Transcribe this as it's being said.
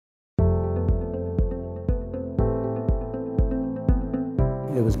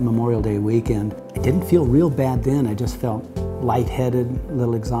It was Memorial Day weekend. I didn't feel real bad then. I just felt lightheaded, a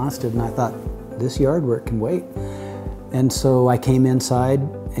little exhausted, and I thought, this yard work can wait. And so I came inside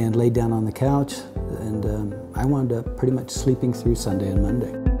and laid down on the couch, and I wound up pretty much sleeping through Sunday and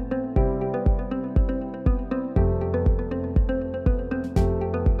Monday.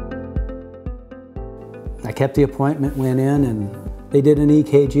 I kept the appointment, went in, and they did an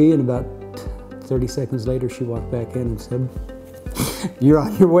EKG, and about 30 seconds later she walked back in and said, "You're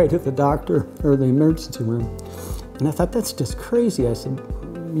on your way to the doctor or the emergency room." And I thought, that's just crazy. I said,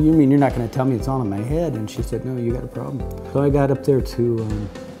 "You mean you're not going to tell me it's all in my head?" And she said, "No, you got a problem." So I got up there to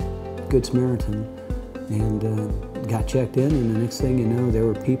Good Samaritan and got checked in, and the next thing you know, there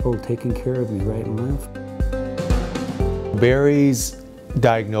were people taking care of me right and left. Barry's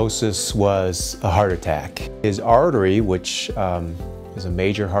diagnosis was a heart attack. His artery, which is a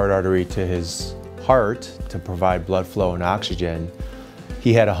major heart artery to his heart to provide blood flow and oxygen,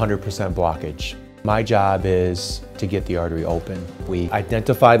 he had 100% blockage. My job is to get the artery open. We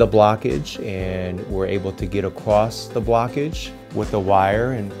identify the blockage, and we're able to get across the blockage with a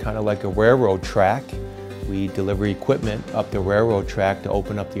wire and kind of like a railroad track. We deliver equipment up the railroad track to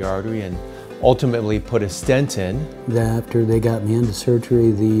open up the artery and ultimately put a stent in. After they got me into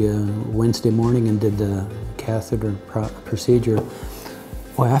surgery the Wednesday morning and did the catheter procedure,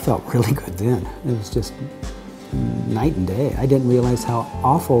 boy, I felt really good then. It was just night and day. I didn't realize how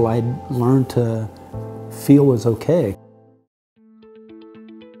awful I'd learned to feel was okay.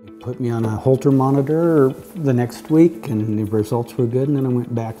 They put me on a Holter monitor the next week, and the results were good, and then I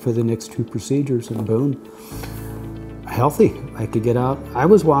went back for the next 2 procedures, and boom, healthy. I could get out. I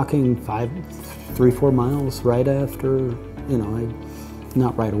was walking 3-4 miles right after, you know,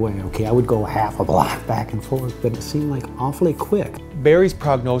 not right away, okay, I would go half a block back and forth, but it seemed like awfully quick. Barry's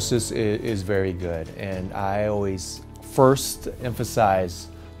prognosis is very good, and I always first emphasize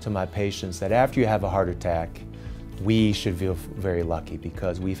to my patients that after you have a heart attack, we should feel very lucky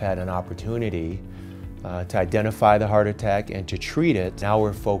because we've had an opportunity to identify the heart attack and to treat it. Now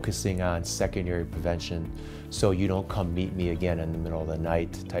we're focusing on secondary prevention, so you don't come meet me again in the middle of the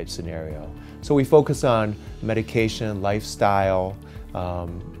night type scenario. So we focus on medication, lifestyle,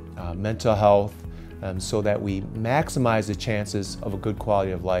 mental health, so that we maximize the chances of a good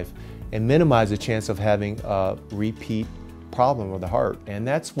quality of life and minimize the chance of having a repeat problem with the heart. And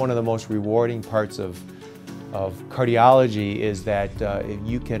that's one of the most rewarding parts of cardiology, is that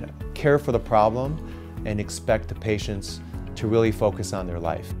you can care for the problem and expect the patients to really focus on their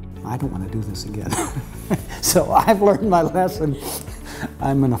life. I don't want to do this again. So I've learned my lesson.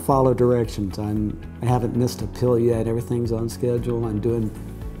 I'm going to follow directions. I haven't missed a pill yet. Everything's on schedule. I'm doing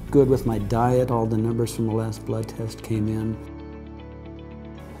good with my diet. All the numbers from the last blood test came in.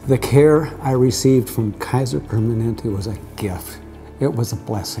 The care I received from Kaiser Permanente was a gift. It was a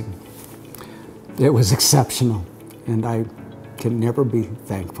blessing. It was exceptional, and I can never be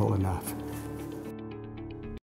thankful enough.